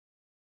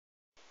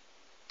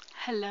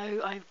Hello,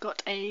 I've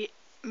got a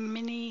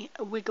mini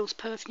Wiggles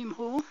perfume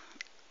haul,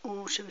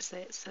 or should I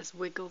say it says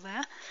Wiggle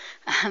there,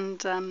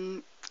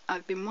 and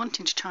I've been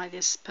wanting to try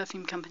this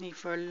perfume company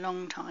for a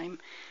long time.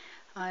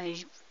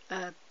 I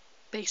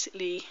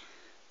basically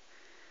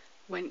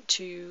went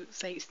to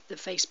the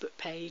Facebook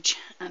page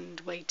and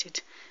waited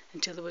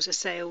until there was a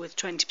sale with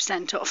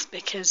 20% off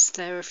because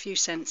there are a few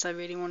scents I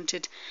really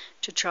wanted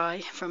to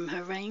try from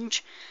her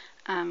range,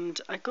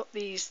 and I got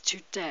these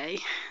today.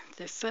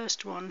 The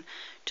first one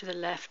to the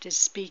left is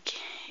Speak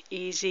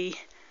Easy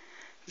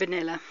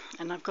Vanilla,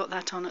 and I've got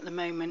that on at the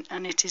moment,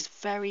 and it is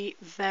very,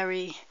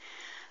 very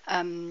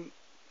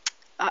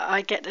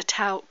I get a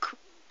talc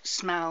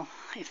smell,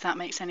 if that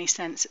makes any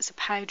sense. It's a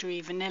powdery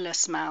vanilla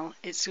smell.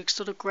 It's a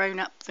sort of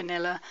grown-up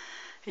vanilla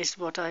is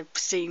what I've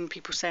seen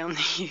people say on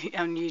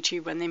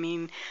YouTube when they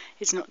mean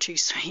it's not too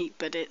sweet,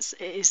 but it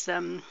is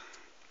a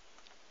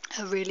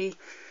really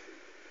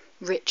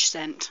rich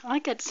scent. I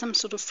get some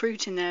sort of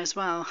fruit in there as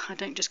well. I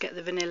don't just get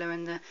the vanilla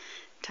and the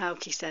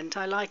talky scent.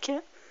 I like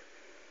it.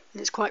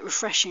 It's quite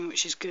refreshing,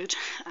 which is good.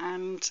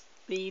 And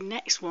the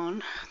next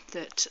one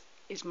that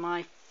is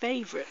my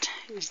favourite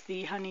is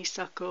the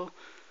honeysuckle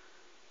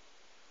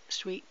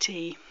sweet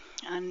tea,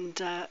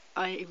 and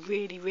I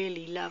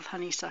really love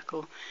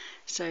honeysuckle,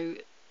 so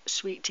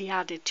sweet tea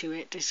added to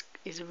it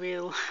is a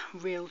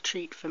real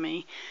treat for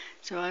me.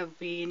 So I'll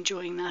be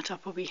enjoying that. I'll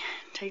probably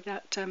take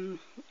that on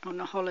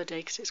a holiday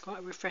because it's quite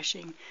a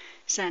refreshing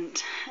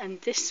scent. And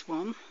this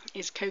one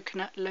is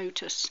Coconut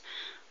Lotus,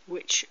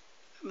 which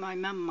my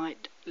mum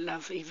might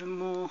love even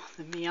more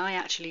than me.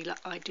 I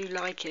do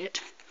like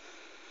it.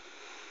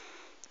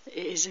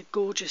 It is a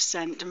gorgeous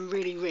scent and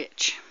really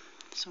rich.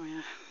 Sorry,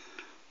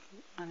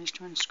 I managed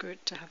to unscrew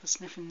it to have a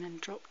sniff and then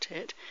dropped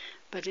it,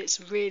 but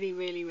it's really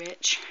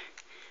rich.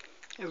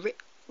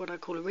 What I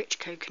call a rich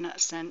coconut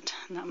scent,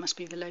 and that must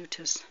be the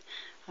lotus.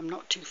 I'm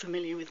not too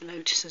familiar with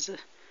lotus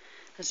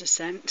as a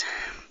scent,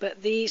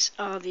 but these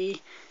are the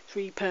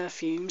 3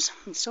 perfumes.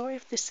 I'm sorry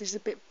if this is a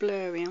bit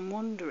blurry. I'm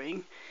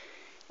wondering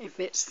if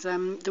it's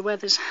the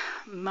weather's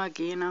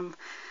muggy and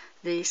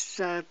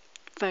this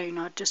phone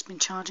I'd just been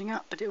charging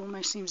up, but it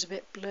almost seems a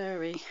bit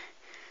blurry.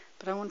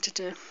 But I wanted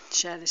to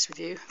share this with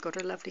you.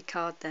 Got a lovely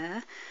card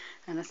there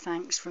and a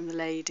thanks from the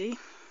lady,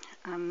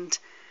 and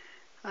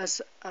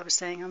as I was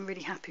saying, I'm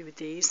really happy with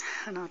these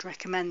and I'd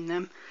recommend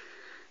them.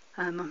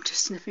 I'm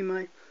just sniffing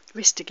my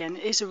wrist again.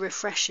 It is a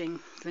refreshing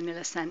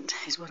vanilla scent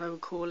is what I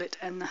would call it,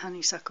 and the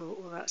honeysuckle,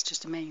 well, that's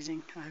just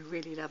amazing. I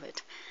really love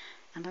it,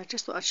 and I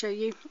just thought I'd show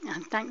you,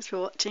 and thanks for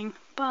watching.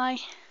 Bye.